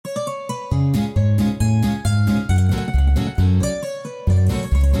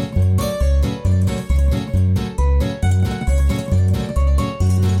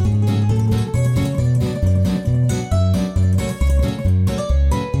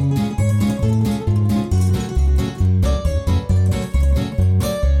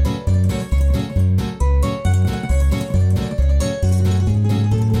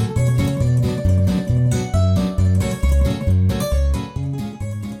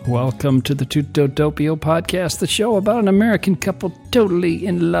Welcome to the Tutopio podcast, the show about an American couple totally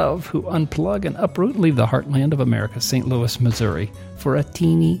in love who unplug and uproot and leave the heartland of America, St. Louis, Missouri, for a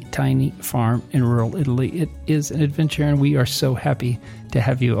teeny tiny farm in rural Italy. It is an adventure, and we are so happy to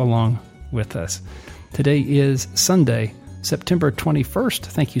have you along with us. Today is Sunday, September 21st.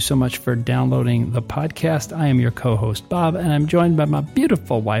 Thank you so much for downloading the podcast. I am your co-host, Bob, and I'm joined by my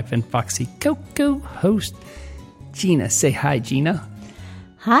beautiful wife and foxy co-host, Gina. Say hi, Gina.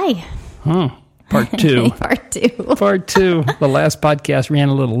 Hi. Part two. Part two. Part two. The last podcast ran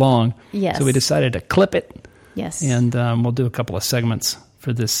a little long. Yes. So we decided to clip it. Yes. And we'll do a couple of segments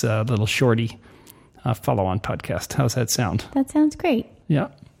for this little shorty follow-on podcast. How's that sound? That sounds great. Yeah.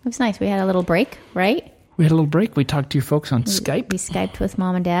 It was nice. We had a little break, right? We had a little break. We talked to you folks on Skype. We Skyped with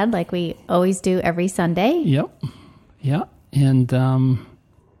Mom and Dad like we always do every Sunday. Yep. Yeah.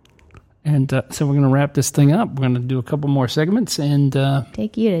 And so we're going to wrap this thing up. We're going to do a couple more segments and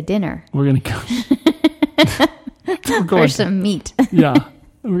take you to dinner. We're going to go for some meat. Yeah.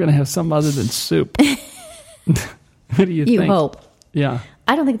 We're going to have something other than soup. What do you think? You hope. Yeah.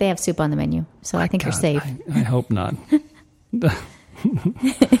 I don't think they have soup on the menu, so I think you're safe. I hope not. The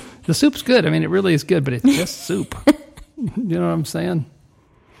soup's good. I mean, it really is good, but it's just soup. You know what I'm saying?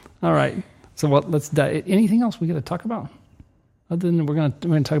 All right. So let's dive. Anything else we got to talk about? Other than we're going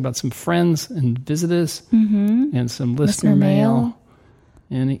to talk about some friends and visitors and some listener mail.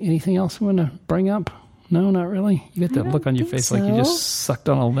 Anything else we want to bring up? No, not really. You got that look on your face like you just sucked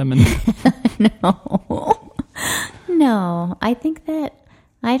on a lemon. No. I think that's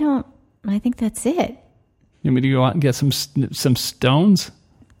it. You want me to go out and get some stones?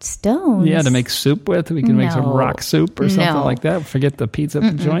 Stones? Yeah, to make soup with. We can make some rock soup or something like that. Forget the pizza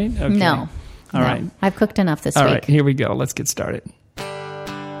at the joint? Okay. No. All right. I've cooked enough this week. All right, here we go. Let's get started.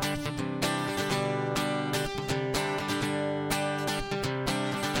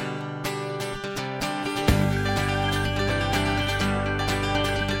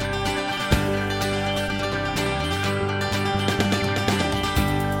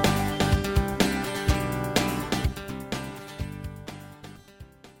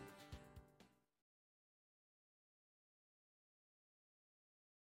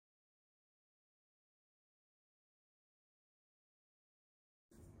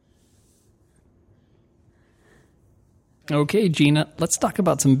 Okay, Gina, let's talk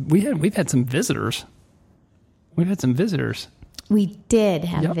about we've had some visitors. We've had some visitors. We did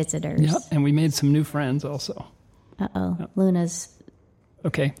have visitors. Yep, and we made some new friends also. Uh-oh. Yep. Luna's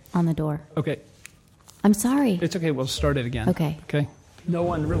on the door. Okay. I'm sorry. It's okay. We'll start it again. Okay. Okay. No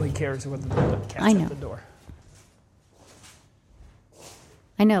one really cares whether the cat's at the door.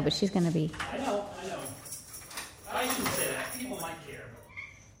 I know, but she's going to be... I know. I shouldn't say that. People might care.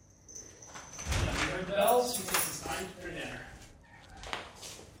 You heard the bells? She says it's time for dinner.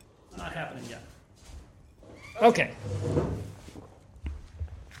 Not happening yet. Okay.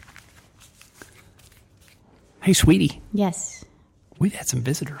 Hey, sweetie. Yes. We've had some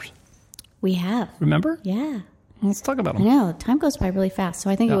visitors. We have. Remember? Yeah. Let's talk about them. I know. Time goes by really fast. So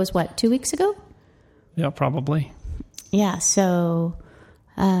I think it was, 2 weeks ago? Yeah, probably. Yeah, so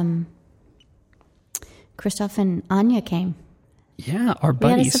Christoph and Anya came. Yeah, our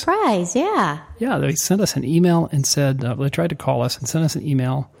buddies. We had a surprise, yeah. Yeah, they sent us an email and said, they tried to call us and sent us an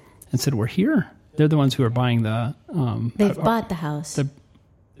email and said, we're here. They're the ones who are buying the... They've bought the house.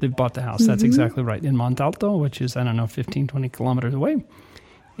 They've bought the house. That's exactly right. In Montalto, which is, 15, 20 kilometers away.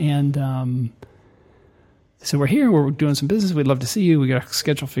 And so we're here. We're doing some business. We'd love to see you. We got a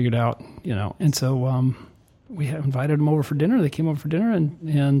schedule figured out, And so we invited them over for dinner. They came over for dinner, and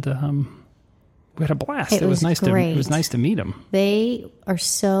we had a blast. It was nice great. It was nice to meet them. They are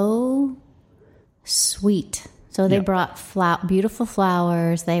so sweet. So they brought beautiful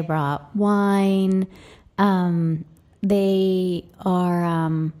flowers. They brought wine. They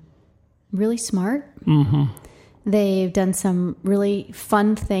are really smart. Mm-hmm. They've done some really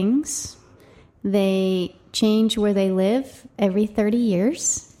fun things. They change where they live every 30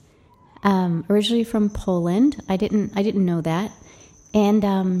 years. Originally from Poland. I didn't know that.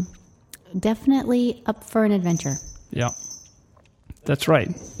 And definitely up for an adventure. Yeah. That's right.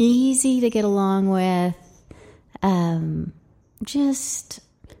 Easy to get along with. Just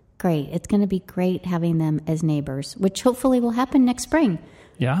great. It's going to be great having them as neighbors, which hopefully will happen next spring.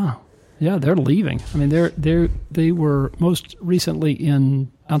 Yeah. Yeah, they're leaving. I mean, they were most recently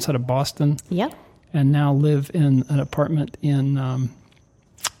outside of Boston. Yep. And now live in an apartment in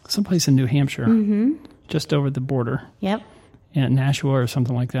someplace in New Hampshire, just over the border. Yep. In Nashua or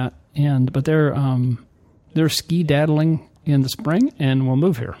something like that. But they're ski daddling in the spring, and we'll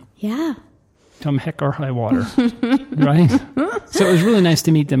move here. Yeah. come heck or high water, right? So it was really nice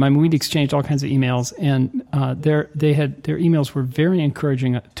to meet them. I mean, we'd exchanged all kinds of emails, and their emails were very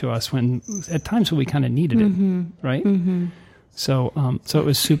encouraging to us when at times when we kind of needed it, right? Mm-hmm. So it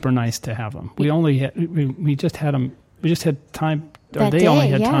was super nice to have them. We just had them. We just had time. Or they only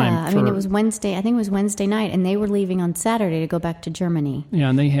had time. I mean, it was Wednesday. I think it was Wednesday night, and they were leaving on Saturday to go back to Germany. Yeah,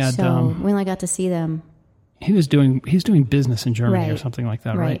 and they had. So we only got to see them. He's doing business in Germany or something like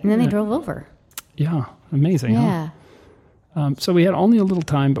that, right? And then they drove over. Yeah, amazing. Yeah. Huh? So we had only a little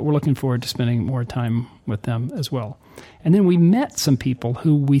time, but we're looking forward to spending more time with them as well. And then we met some people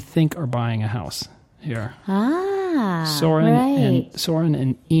who we think are buying a house here. Soren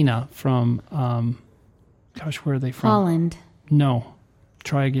and Ina from, where are they from? Holland. No,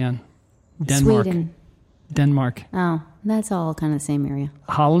 try again. Denmark. Sweden. Denmark. Oh, that's all kind of the same area.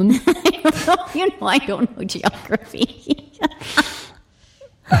 Holland? I don't know geography.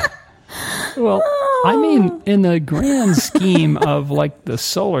 Well, I mean, in the grand scheme of like the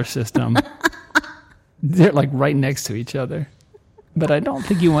solar system, they're like right next to each other. But I don't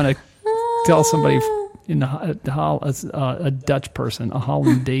think you want to tell somebody a Dutch person, a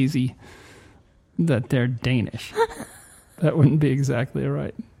Holland Daisy, that they're Danish. That wouldn't be exactly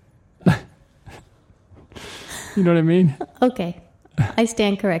right. You know what I mean? Okay. I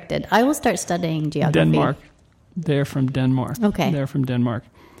stand corrected. I will start studying geography. Denmark. They're from Denmark. Okay. They're from Denmark.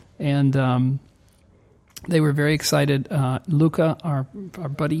 And they were very excited. Luca, our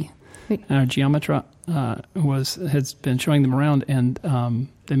buddy, our geometra, has been showing them around, and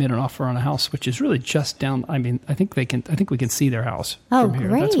they made an offer on a house, which is really just down. I mean, I think we can see their house from here.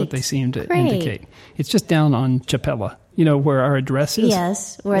 Great. That's what they seem to indicate. It's just down on Chapella, where our address is.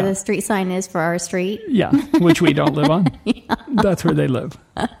 Yes, where the street sign is for our street. Yeah, which we don't live on. That's where they live.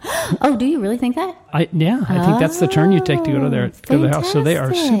 Oh, do you really think that? I think that's the turn you take to go to the house. So they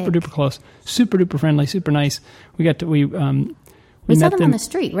are super duper close, super duper friendly, super nice. We saw them on the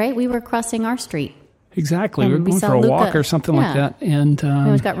street, right? We were crossing our street. Exactly. We were going for a walk or something like that. And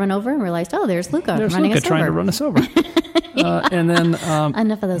we got run over and realized, there's Luca running us over. Trying to run us over. And then...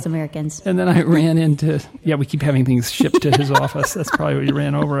 enough of those Americans. And then I ran into... Yeah, we keep having things shipped to his office. That's probably what he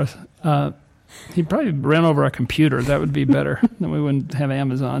ran over us. He probably ran over a computer. That would be better. Then we wouldn't have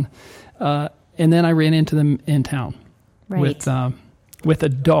Amazon. And then I ran into them in town. Right. With a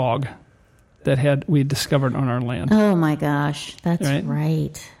dog that we discovered on our land. Oh, my gosh. That's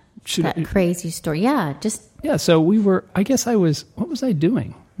right. That crazy story. Yeah, so we were, what was I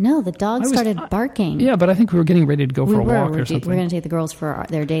doing? No, the dog started barking. Yeah, but I think we were getting ready to go for a walk or something. We were going to take the girls for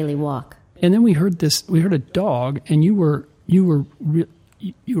their daily walk. And then we heard a dog, and you were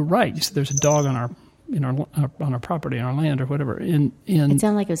right. You said there's a dog on our property, on our land or whatever. And it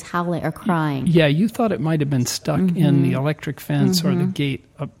sounded like it was howling or crying. Yeah, you thought it might have been stuck in the electric fence or the gate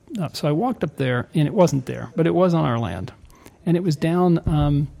up. So I walked up there, and it wasn't there, but it was on our land. And it was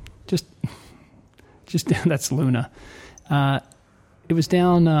down... Just that's Luna. It was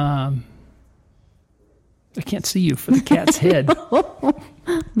down. I can't see you for the cat's head.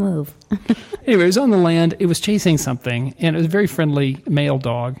 Move. Anyway, it was on the land. It was chasing something, and it was a very friendly male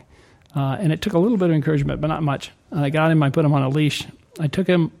dog. And it took a little bit of encouragement, but not much. I got him. I put him on a leash. I took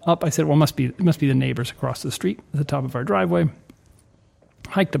him up. I said, "Well, it must be the neighbors across the street at the top of our driveway."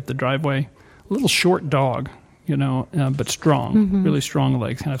 Hiked up the driveway. A little short dog. But strong, really strong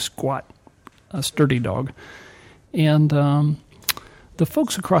legs, kind of squat, sturdy dog. And the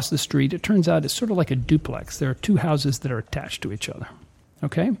folks across the street, it turns out it's sort of like a duplex. There are two houses that are attached to each other,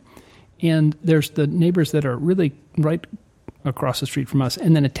 okay? And there's the neighbors that are really right across the street from us,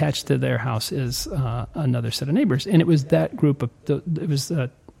 and then attached to their house is another set of neighbors. And it was that group it was a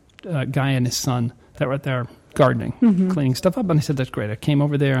guy and his son that were there gardening, cleaning stuff up. And I said, that's great. I came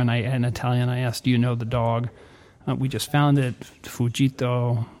over there, and in Italian, I asked, do you know the dog? We just found it,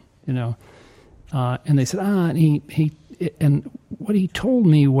 Fujito, and they said, and what he told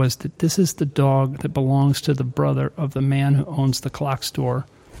me was that this is the dog that belongs to the brother of the man who owns the clock store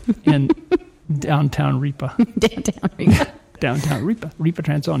in downtown Ripa. Downtown Ripa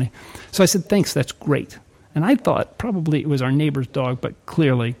Transoni. So I said, thanks, that's great. And I thought probably it was our neighbor's dog, but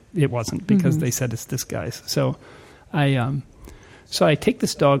clearly it wasn't because they said it's this guy's. So I take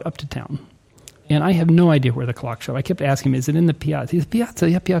this dog up to town. And I have no idea where the clock shop. I kept asking him, is it in the piazza? He said,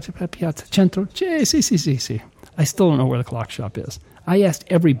 piazza, centro. Sì. I still don't know where the clock shop is. I asked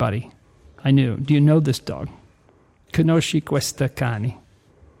everybody I knew, do you know this dog? Conosci questa cani?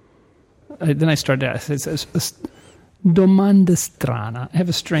 Then I started asking, it says, domanda strana. I have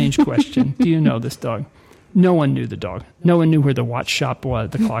a strange question. Do you know this dog? No one knew the dog. No one knew where the watch shop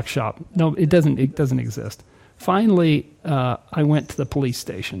was, the clock shop. No, it doesn't exist. Finally, I went to the police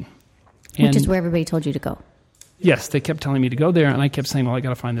station. Which is where everybody told you to go. Yes, they kept telling me to go there, and I kept saying, "Well, I got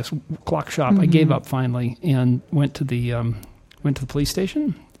to find this clock shop." I gave up finally and went to the police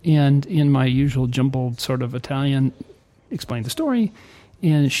station, and in my usual jumbled sort of Italian, explained the story,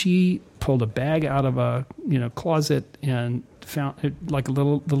 and she pulled a bag out of a closet and found like the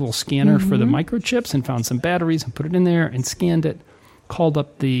little scanner for the microchips, and found some batteries and put it in there and scanned it. Called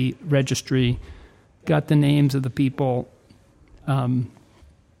up the registry, got the names of the people,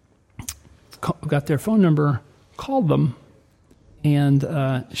 got their phone number. Called them, and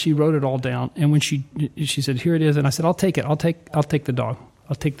she wrote it all down. And when she said, "Here it is," and I said, "I'll take it. I'll take the dog.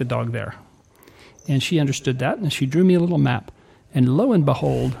 I'll take the dog there." And she understood that, and she drew me a little map. And lo and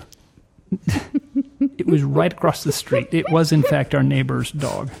behold, it was right across the street. It was, in fact, our neighbor's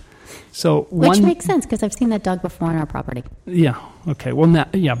dog. So which makes sense because I've seen that dog before on our property. Yeah. Okay. Well,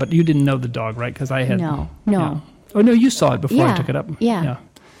 but you didn't know the dog, right? Because I had no. Yeah. Oh no, you saw it before I took it up. Yeah.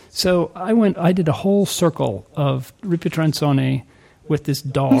 So I did a whole circle of Ripetranzone with this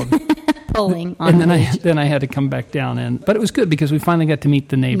dog. Pulling on and then I had to come back down. But it was good because we finally got to meet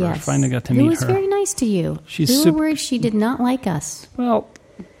the neighbor. Yes. Finally got to meet her. Who was very nice to you. We were worried she did not like us. Well,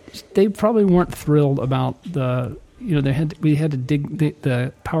 they probably weren't thrilled about we had to dig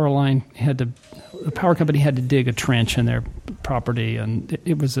the power line. The power company had to dig a trench in their property, and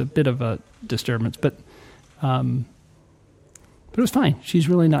it was a bit of a disturbance. But it was fine. She's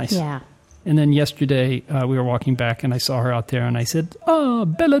really nice. Yeah. And then yesterday we were walking back, and I saw her out there, and I said, "Oh,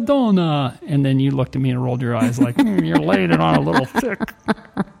 bella donna!" And then you looked at me and rolled your eyes like, "You're laying it on a little thick,"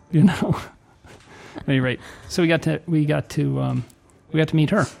 At any rate, so we got to meet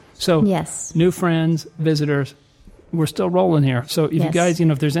her. So yes, new friends, visitors. We're still rolling here. So if you guys,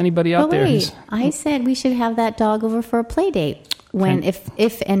 if there's anybody out there, I said we should have that dog over for a play date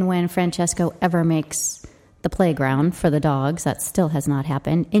if and when Francesco ever makes the playground for the dogs. That still has not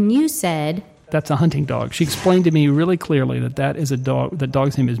happened. And you said that's a hunting dog. She explained to me really clearly that is a dog. The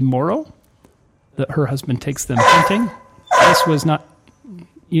dog's name is Moro. That her husband takes them hunting. This was not.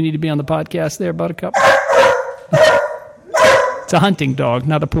 You need to be on the podcast there, Buttercup. It's a hunting dog,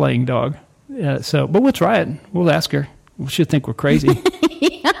 not a playing dog. But we'll try it. We'll ask her. She'll think we're crazy. Can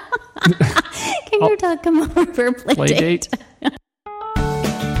your dog come over for a play date?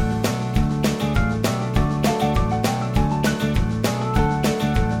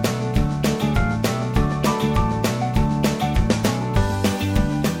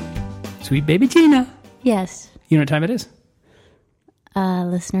 Sweet baby Gina. Yes. You know what time it is?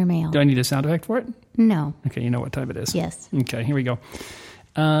 Listener mail. Do I need a sound effect for it? No. Okay, you know what time it is. Yes. Okay, here we go.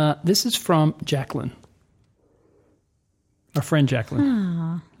 This is from Jacqueline. Our friend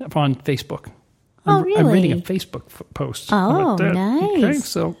Jacqueline. On Facebook. Really? I'm reading a Facebook post. Oh, nice. Okay,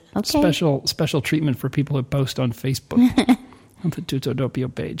 so special treatment for people who post on Facebook on the Tutto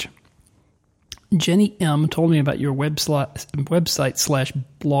Doppio page. Jenny M. told me about your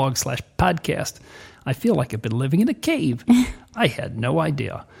website/blog/podcast. I feel like I've been living in a cave. I had no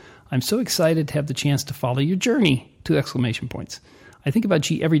idea. I'm so excited to have the chance to follow your journey! 2 exclamation points. I think about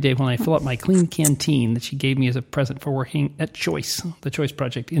G every day when I fill up my clean canteen that she gave me as a present for working at Choice, the Choice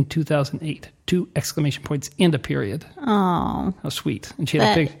Project, in 2008. 2 exclamation points and a period. Oh. How sweet. And she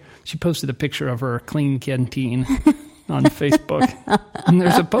posted a picture of her clean canteen on Facebook. And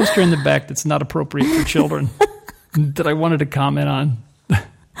there's a poster in the back that's not appropriate for children that I wanted to comment on.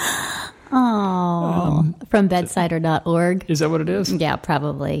 Oh, from bedsider.org. Is that what it is? Yeah,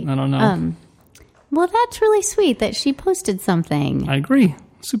 probably. I don't know. Well, that's really sweet that she posted something. I agree.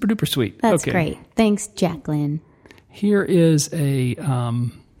 Super duper sweet. That's great. Thanks, Jacqueline. Here is here's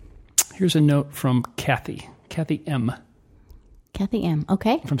a note from Kathy M. Kathy M.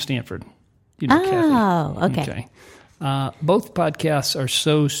 Okay. From Stanford. You know Kathy. Oh, okay. Both podcasts are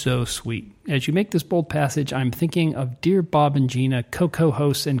so sweet. As you make this bold passage, I'm thinking of Dear Bob and Gina,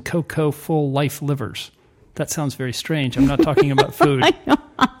 co-hosts and full life livers. That sounds very strange. I'm not talking about food.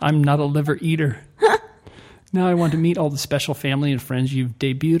 I'm not a liver eater. Now I want to meet all the special family and friends you've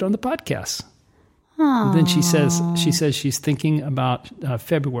debuted on the podcast. And then she says she's thinking about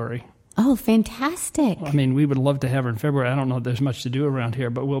February. Oh, fantastic. I mean, we would love to have her in February. I don't know if there's much to do around here,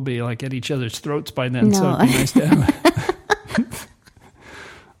 but we'll be like at each other's throats by then. No. So it'd be nice to have her.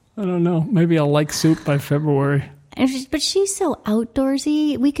 I don't know. Maybe I'll like soup by February. But she's so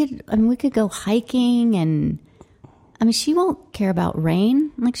outdoorsy. We could go hiking, and she won't care about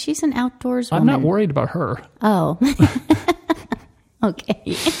rain. Like, she's an outdoors woman. I'm not worried about her. Oh.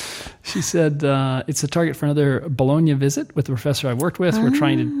 Okay. She said it's a target for another Bologna visit with the professor I worked with. We're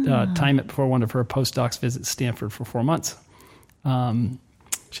trying to time it before one of her postdocs visits Stanford for 4 months.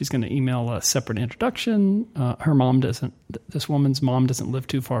 She's going to email a separate introduction. This woman's mom doesn't live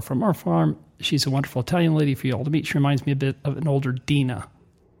too far from our farm. She's a wonderful Italian lady for you all to meet. She reminds me a bit of an older Dina.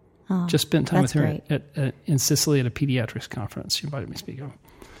 Oh, just spent time with her great. in Sicily at a pediatrics conference she invited me to speak of.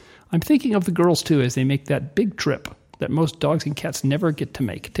 I'm thinking of the girls, too, as they make that big trip that most dogs and cats never get to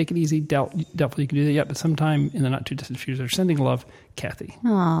make. Take it easy. Doubtful you can do that yet, but sometime in the not-too-distant future. Sending love, Kathy.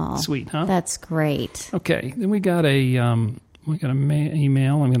 Oh, sweet, huh? That's great. Okay, then we got an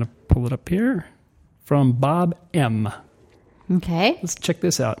email. I'm going to pull it up here from Bob M. Okay. Let's check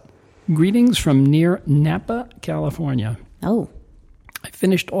this out. Greetings from near Napa, California. Oh. I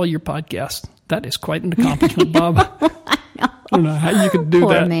finished all your podcasts. That is quite an accomplishment, Bob. I don't know how you could do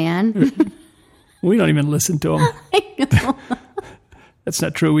Poor that. man. We don't even listen to them. I know. That's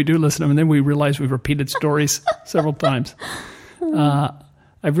not true. We do listen to them, and then we realize we've repeated stories several times.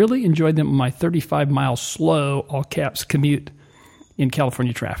 I've really enjoyed them on my 35-mile slow, all caps, commute in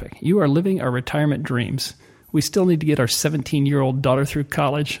California traffic. You are living our retirement dreams. We still need to get our 17-year-old daughter through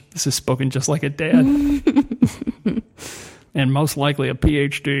college. This is spoken just like a dad. And most likely a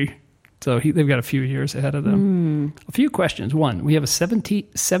PhD. So they've got a few years ahead of them. A few questions. One, we have a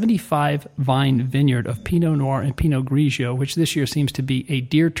 75 vine vineyard of Pinot Noir and Pinot Grigio, which this year seems to be a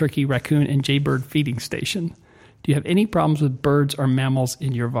deer, turkey, raccoon, and jaybird feeding station. Do you have any problems with birds or mammals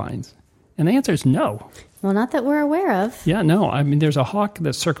in your vines? And the answer is no. Well, not that we're aware of. Yeah, no. I mean, there's a hawk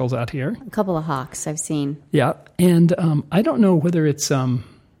that circles out here. A couple of hawks I've seen. Yeah, and I don't know whether it's I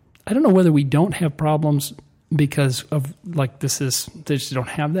don't know whether we don't have problems because of like they just don't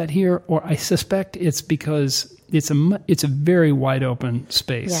have that here, or I suspect it's because it's a very wide open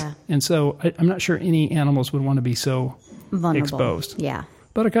space. Yeah. And so I'm not sure any animals would want to be so Vulnerable. exposed. Yeah.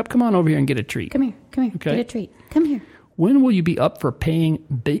 Buttercup, come on over here and get a treat. Come here. Okay. Get a treat. Come here. When will you be up for paying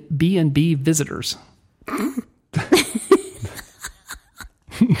B&B visitors?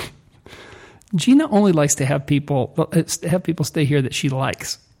 Gina only likes to have people stay here that she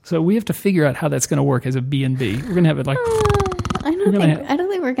likes. So we have to figure out how that's going to work as a B&B. We're going to have it like... I don't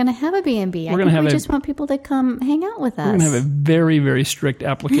think we're going to have a B&B. I think we just want people to come hang out with us. We're going to have a very, very strict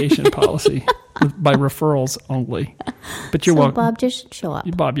application policy by referrals only. But you're welcome. Bob, just show up.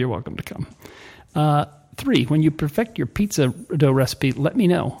 Bob, you're welcome to come. 3, when you perfect your pizza dough recipe, let me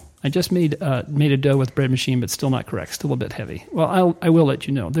know. I just made a dough with bread machine, but still not correct. Still a bit heavy. Well, I will let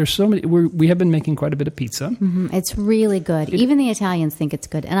you know. There's so many. We have been making quite a bit of pizza. Mm-hmm. It's really good. Even the Italians think it's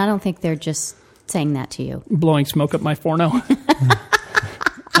good, and I don't think they're just saying that to you. Blowing smoke up my forno.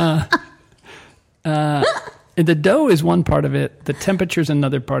 The dough is one part of it. The temperature is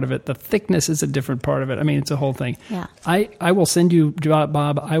another part of it. The thickness is a different part of it. I mean, it's a whole thing. Yeah. I will send you,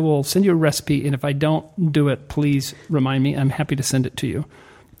 Bob, I will send you a recipe, and if I don't do it, please remind me. I'm happy to send it to you.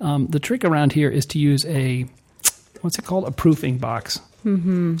 The trick around here is to use what's it called? A proofing box,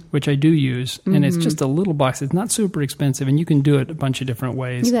 which I do use. And it's just a little box. It's not super expensive, and you can do it a bunch of different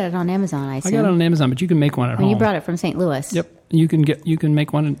ways. You got it on Amazon, I assume. I got it on Amazon, but you can make one at home. You brought it from St. Louis. Yep. You can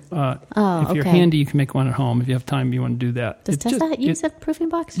make one. If you're handy, you can make one at home. If you have time, you want to do that. Does Tessa use a proofing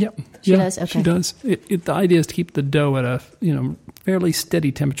box? Yep. She does? Okay. She does. The idea is to keep the dough at a fairly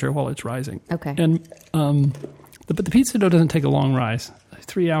steady temperature while it's rising. Okay. And but the pizza dough doesn't take a long rise.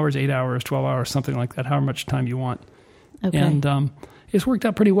 3 hours, 8 hours, 12 hours, something like that, however much time you want. Okay. And it's worked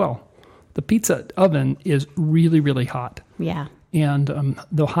out pretty well. The pizza oven is really, really hot. Yeah. And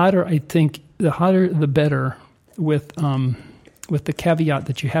the hotter, the better, with the caveat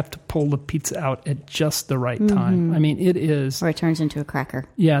that you have to pull the pizza out at just the right time. I mean, it is... Or it turns into a cracker.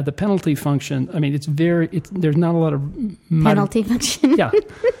 Yeah, the penalty function, I mean, there's not a lot of... Penalty function? Yeah.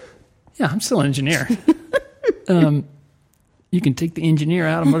 Yeah, I'm still an engineer. You can take the engineer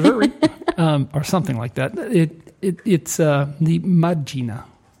out of Missouri, or something like that. It's the margina,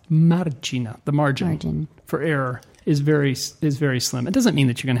 the margin for error is very slim. It doesn't mean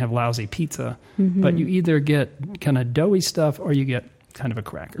that you're going to have lousy pizza, but you either get kind of doughy stuff or you get kind of a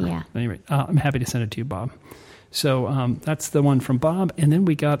cracker. Yeah. Anyway, I'm happy to send it to you, Bob. So that's the one from Bob, and then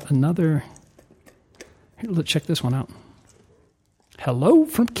we got another. Here, let's check this one out. Hello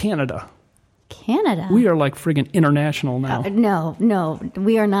from Canada. Canada? We are like friggin' international now. No,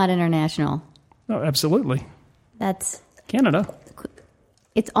 we are not international. Oh, absolutely. That's... Canada.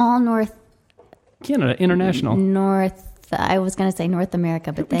 It's all Canada, international. I was going to say North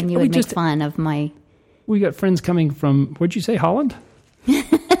America, but then you would make fun of my... We got friends coming from, what'd you say, Holland?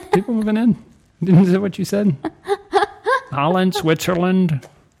 People moving in? Is that what you said? Holland, Switzerland,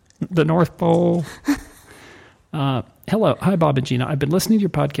 the North Pole. Hello. Hi, Bob and Gina. I've been listening to your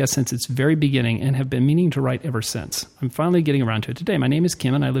podcast since its very beginning and have been meaning to write ever since. I'm finally getting around to it today. My name is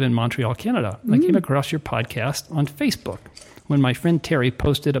Kim, and I live in Montreal, Canada. I came across your podcast on Facebook when my friend Terry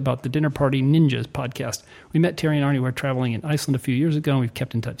posted about the Dinner Party Ninjas podcast. We met Terry and Arnie were traveling in Iceland a few years ago, and we've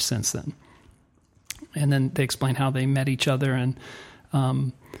kept in touch since then. And then they explain how they met each other, and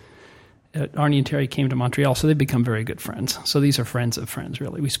Arnie and Terry came to Montreal, so they've become very good friends. So these are friends of friends,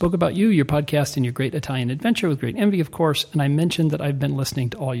 really. We spoke about you, your podcast, and your great Italian adventure with great envy, of course, and I mentioned that I've been listening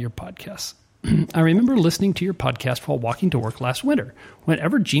to all your podcasts. I remember listening to your podcast while walking to work last winter.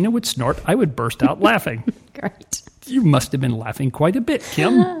 Whenever Gina would snort, I would burst out laughing. Great. You must have been laughing quite a bit,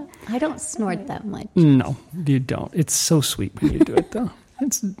 Kim. I don't snort that much. No, you don't. It's so sweet when you do it, though.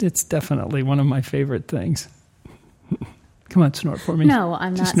 It's definitely one of my favorite things. Come on, snort for me. No,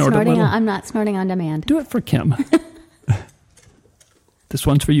 I'm not snorting. I'm not snorting on demand. Do it for Kim. This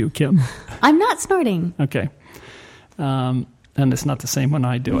one's for you, Kim. I'm not snorting. Okay. And it's not the same when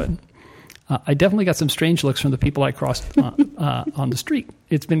I do it. I definitely got some strange looks from the people I crossed on the street.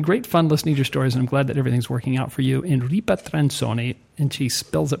 It's been great fun listening to your stories, and I'm glad that everything's working out for you. Enrica Transoni, and she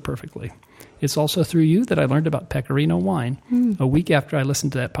spells it perfectly. It's also through you that I learned about Pecorino wine. A week after I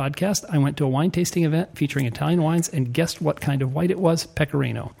listened to that podcast, I went to a wine tasting event featuring Italian wines and guessed what kind of white it was?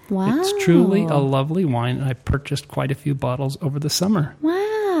 Pecorino. Wow. It's truly a lovely wine, and I purchased quite a few bottles over the summer.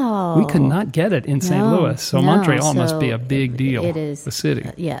 Wow. We could not get it in St. Louis, so Montreal must be a big deal. It is. The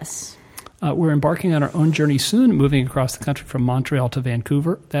city. Yes. We're embarking on our own journey soon, moving across the country from Montreal to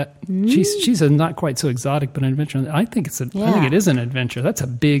Vancouver. She's a not quite so exotic, but an adventure. I think it is an adventure. That's a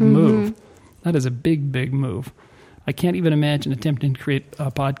big move. That is a big, big move. I can't even imagine attempting to create a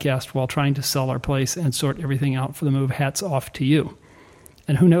podcast while trying to sell our place and sort everything out for the move. Hats off to you.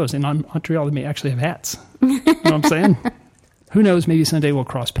 And who knows? In Montreal, they may actually have hats. You know what I'm saying? Who knows? Maybe someday we'll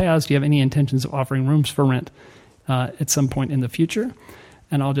cross paths. Do you have any intentions of offering rooms for rent at some point in the future?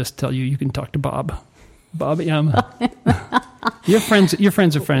 And I'll just tell you, you can talk to Bob. Bob M. Your friends are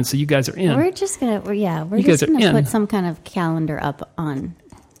friends, so you guys are in. We're just gonna put some kind of calendar up on,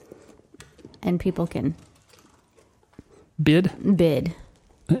 and people can bid.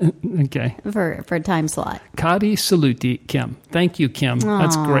 Okay. For a time slot. Cari saluti, Kim. Thank you, Kim.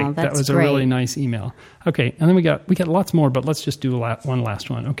 That's great. That was a really nice email. Okay, and then we got lots more, but let's just do one last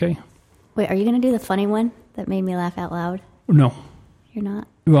one, okay? Wait, are you going to do the funny one that made me laugh out loud? No. You're not?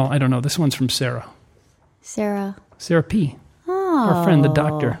 Well, I don't know. This one's from Sarah. Sarah P. Oh. Our friend, the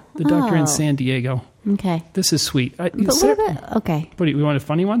doctor in San Diego. Okay. This is sweet. What about, okay. What do you want, a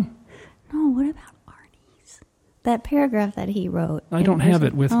funny one? No, what about Arnie's? That paragraph that he wrote. I don't have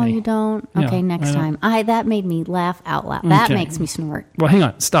it with me. Oh, you don't? Okay, Yeah, next time. That made me laugh out loud. That makes me snort. Well, hang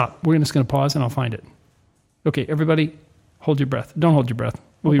on. Stop. We're just going to pause and I'll find it. Okay, everybody, hold your breath. Don't hold your breath.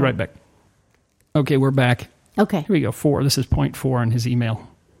 We'll be right back. Okay, we're back. Okay. Here we go. 4. This is point 4 in his email.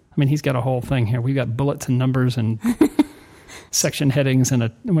 I mean, he's got a whole thing here. We've got bullets and numbers and section headings and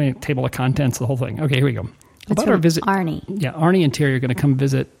a table of contents, the whole thing. Okay, here we go. About our visit. Arnie. Yeah, Arnie and Terry are going to come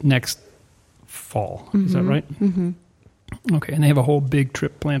visit next fall. Mm-hmm. Is that right? Mm-hmm. Okay, and they have a whole big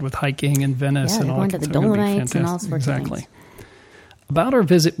trip planned with hiking in Venice and all that. Going to the Dolomites and all sorts of things. About our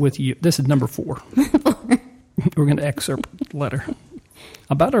visit with you. This is number 4. We're going to excerpt the letter.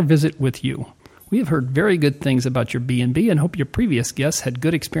 About our visit with you. We have heard very good things about your B&B and hope your previous guests had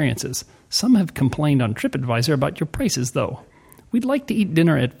good experiences. Some have complained on TripAdvisor about your prices, though. We'd like to eat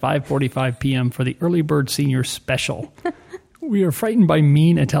dinner at 5:45 p.m. for the Early Bird Senior Special. We are frightened by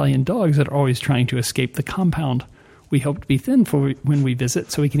mean Italian dogs that are always trying to escape the compound. We hope to be thin for when we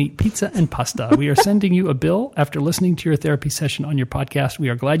visit so we can eat pizza and pasta. We are sending you a bill after listening to your therapy session on your podcast. We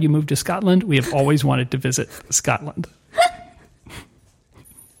are glad you moved to Scotland. We have always wanted to visit Scotland.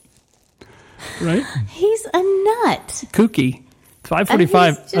 Right? He's a nut. Kooky.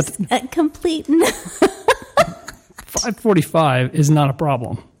 5:45. He's just a complete nut. 5:45 is not a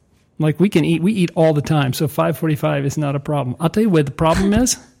problem. Like we eat all the time, so 5:45 is not a problem. I'll tell you where the problem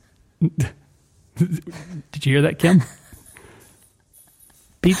is. Did you hear that, Kim?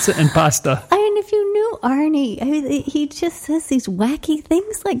 Pizza and pasta. I mean, if you knew Arnie, he just says these wacky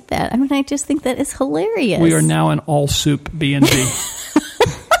things like that. I mean, I just think that is hilarious. We are now an all soup B&B.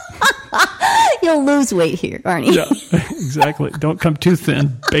 You'll lose weight here, Arnie. Yeah, exactly. Don't come too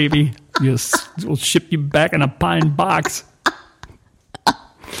thin, baby. We'll ship you back in a pine box.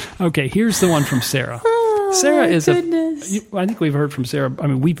 Okay, here's the one from Sarah. Oh, Sarah is goodness. I think we've heard from Sarah. I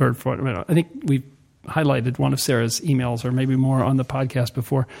mean, we've heard from it. I think we've highlighted one of Sarah's emails or maybe more on the podcast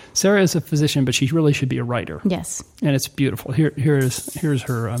before. Sarah is a physician, but she really should be a writer. Yes. And it's beautiful. Here's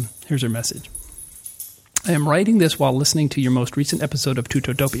her message. I am writing this while listening to your most recent episode of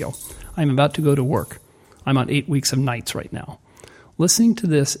Tutto Doppio. I am about to go to work. I'm on 8 weeks of nights right now. Listening to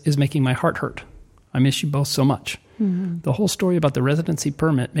this is making my heart hurt. I miss you both so much. Mm-hmm. The whole story about the residency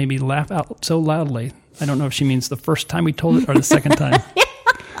permit made me laugh out so loudly. I don't know if she means the first time we told it or the second time.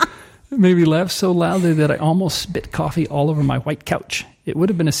 It made me laugh so loudly that I almost spit coffee all over my white couch. It would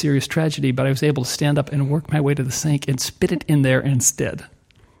have been a serious tragedy, but I was able to stand up and work my way to the sink and spit it in there instead.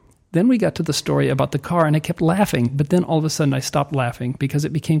 Then we got to the story about the car, and I kept laughing, but then all of a sudden I stopped laughing because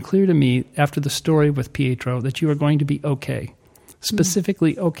it became clear to me after the story with Pietro that you are going to be okay.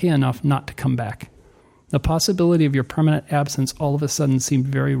 Specifically okay enough not to come back. The possibility of your permanent absence all of a sudden seemed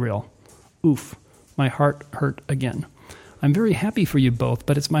very real. Oof, my heart hurt again. I'm very happy for you both,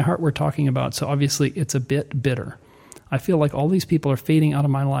 but it's my heart we're talking about, so obviously it's a bit bitter. I feel like all these people are fading out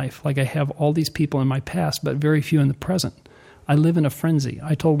of my life, like I have all these people in my past, but very few in the present. I live in a frenzy.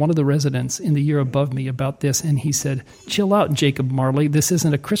 I told one of the residents in the year above me about this, and he said, "Chill out, Jacob Marley, this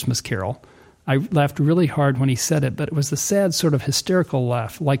isn't a Christmas carol." I laughed really hard when he said it, but it was the sad sort of hysterical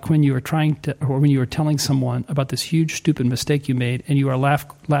laugh, like when you were when you were telling someone about this huge, stupid mistake you made, and you are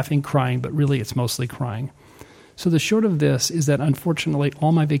laughing, crying, but really it's mostly crying. So the short of this is that unfortunately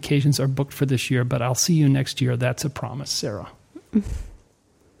all my vacations are booked for this year, but I'll see you next year. That's a promise, Sarah.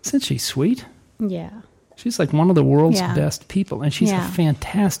 Isn't she sweet? Yeah. She's like one of the world's best people, and she's a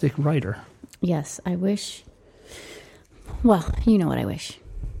fantastic writer. Yes, I wish. Well, you know what I wish.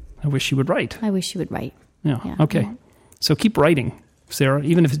 I wish she would write. I wish she would write. Yeah. Okay. Yeah. So keep writing, Sarah,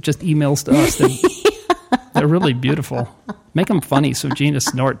 even if it's just emails to us. They're really beautiful. Make them funny so Gina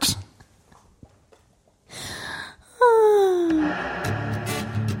snorts.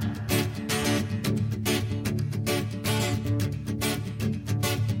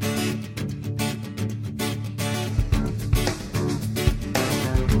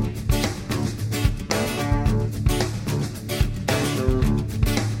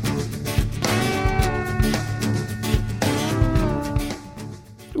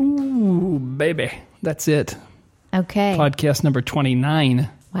 Baby, that's it. Okay. Podcast number 29.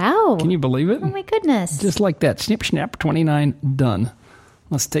 Wow. Can you believe it? Oh, my goodness. Just like that. Snip, snap, 29, done.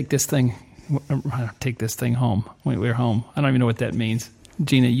 Let's take this thing home. We're home. I don't even know what that means.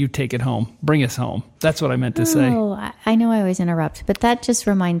 Gina, you take it home. Bring us home. That's what I meant to say. Oh, I know I always interrupt, but that just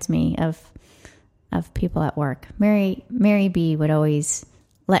reminds me of people at work. Mary B would always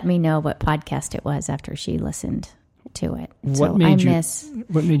let me know what podcast it was after she listened to it. What made you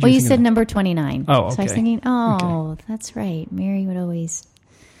said number 29. Oh, okay. So I was thinking, that's right. Mary would always...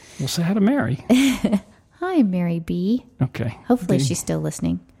 We'll say hi to Mary. Hi, Mary B. Okay. Hopefully she's still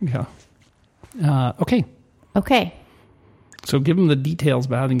listening. Yeah. Okay. Okay. So give them the details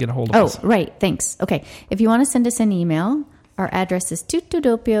about how they can get a hold of us. Oh, right. Thanks. Okay. If you want to send us an email, our address is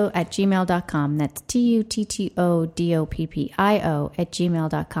tuttodoppio@gmail.com. That's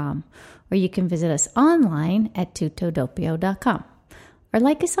tuttodoppio@gmail.com. Or you can visit us online at tuttodoppio.com. Or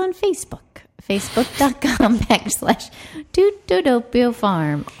like us on Facebook, facebook.com/Tuttodoppio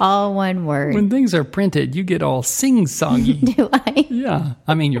Farm, all one word. When things are printed, you get all sing-songy. Do I? Yeah.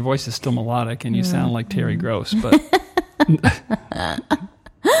 I mean, your voice is still melodic and you sound like Terry Gross, but...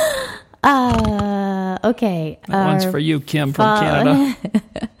 Okay. That one's for you, Kim, from Canada.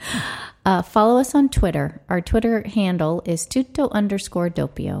 Follow us on Twitter. Our Twitter handle is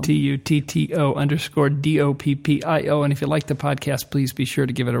tutto_doppio. TUTTO_DOPPIO. And if you like the podcast, please be sure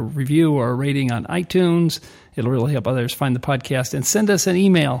to give it a review or a rating on iTunes. It'll really help others find the podcast. And send us an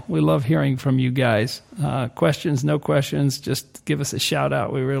email. We love hearing from you guys. Questions, no questions, just give us a shout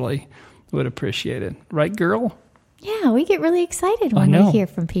out. We really would appreciate it. Right, girl? Yeah, we get really excited when we hear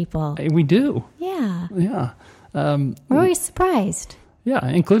from people. We do. Yeah. Yeah. We're always surprised. Yeah,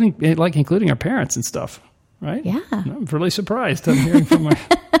 including our parents and stuff, right? Yeah. I'm really surprised. I'm hearing from I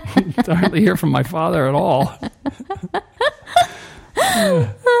hardly hear from my father at all.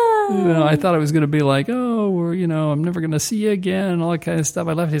 I thought it was going to be like, I'm never going to see you again, and all that kind of stuff.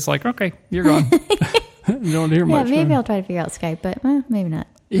 I left. He's like, okay, you're gone. You don't hear much. Yeah, maybe I'll try to figure out Skype, but maybe not.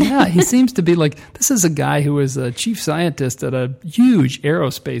 Yeah, he seems to be like, this is a guy who was a chief scientist at a huge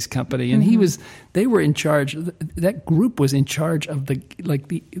aerospace company, and they were in charge, that group was in charge of the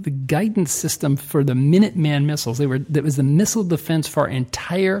guidance system for the Minuteman missiles. That was the missile defense for our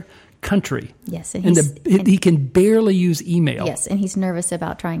entire country. Yes, and he can barely use email. Yes, and he's nervous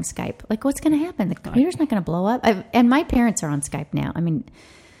about trying Skype. Like, what's going to happen? The computer's not going to blow up. And my parents are on Skype now. I mean...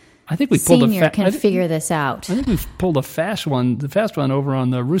 I think we pulled figure this out. I think we've pulled the fast one over on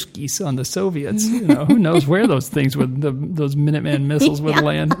the Ruskies, on the Soviets. Who knows where those things those Minuteman missiles would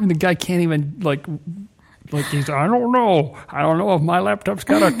land? I mean, the guy can't even Like he's, I don't know if my laptop's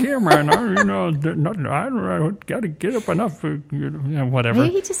got a camera, and I got to get up enough, whatever.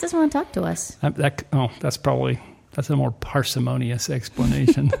 Maybe he just doesn't want to talk to us. That's a more parsimonious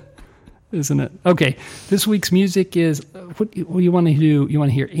explanation, isn't it? Okay, this week's music is, what do you want to do? You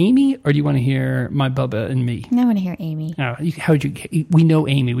want to hear Amy, or do you want to hear My Bubba and Me? I want to hear Amy. We know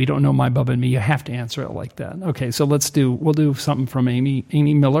Amy. We don't know My Bubba and Me. You have to answer it like that. Okay, so we'll do something from Amy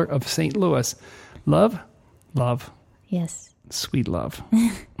Miller of St. Louis. Love. Yes. Sweet love.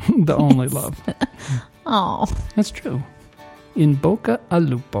 The only love. Oh. That's true. In bocca al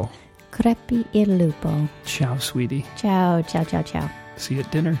lupo. Crepi il lupo. Ciao, sweetie. Ciao, ciao, ciao, ciao. See you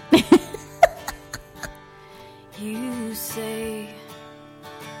at dinner. You say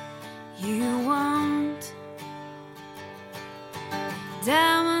you want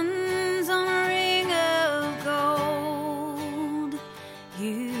diamonds on a ring of gold.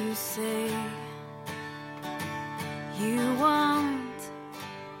 You say you want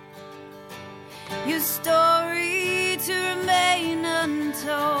your story to remain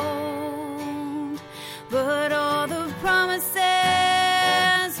untold, but all the promises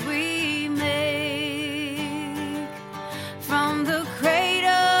we make, from the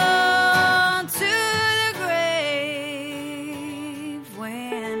cradle to the grave,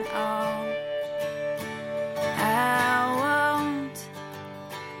 when all I want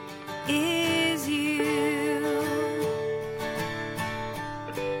is you.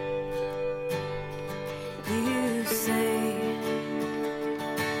 You say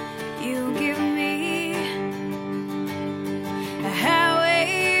you give me a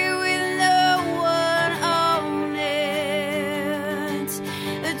highway with no one on it,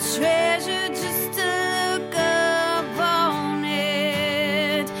 a treasure just to look upon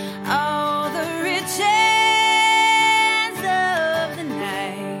it, all the riches of the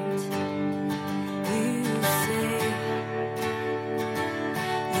night. You say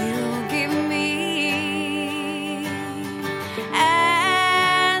you give me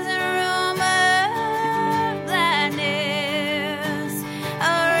as a room of blindness, a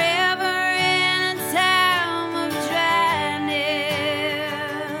river in a time of dryness,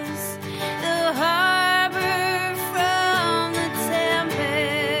 the harbor from the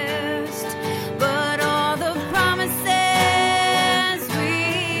tempest, but all the promises we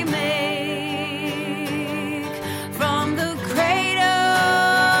make, from the cradle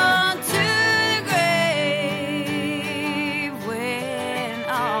to the grave, when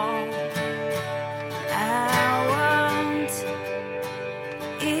all I want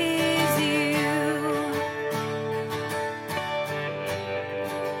is you.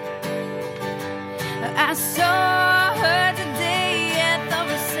 I saw her today at the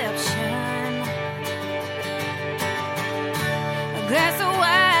reception, a glass of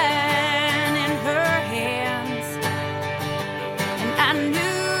wine in her hands, and I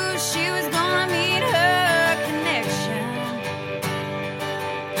knew she was gonna meet her connection.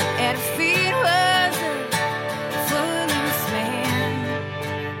 At her feet was a footloose man.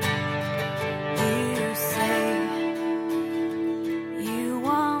 You say you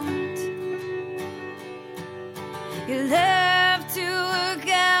want your love to work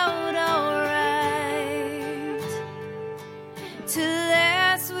out alright, to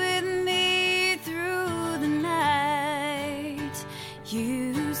last with me through the night.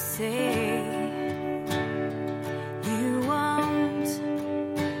 You say you want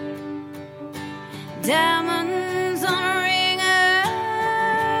diamonds on a ring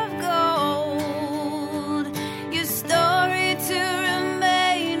of gold, your story to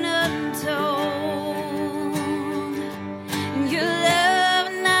remain untold, and your love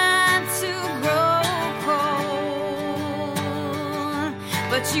not to grow cold,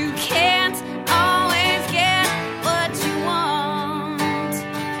 but you can't always get what you want.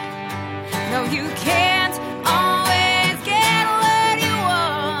 No, you can't always get what you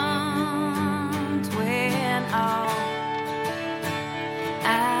want, when all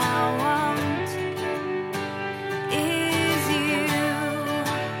I want is you.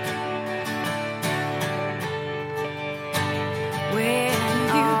 When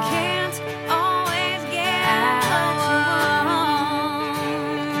you can't always get what you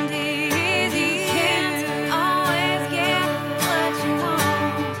want is you. Can't always get what you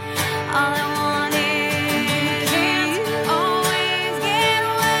want. All I want is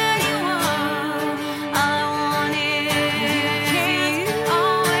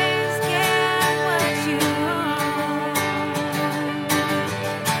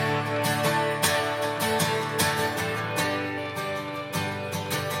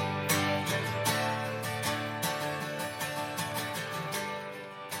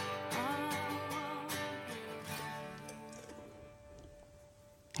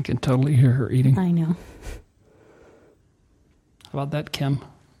I can totally hear her eating. I know. How about that, Kim?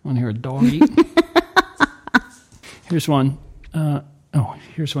 Want to hear a dog eat? Here's one.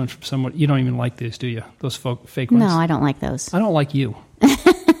 Here's one from someone. You don't even like these, do you? Those fake ones? No, I don't like those. I don't like you.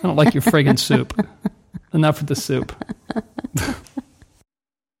 I don't like your friggin' soup. Enough of the soup.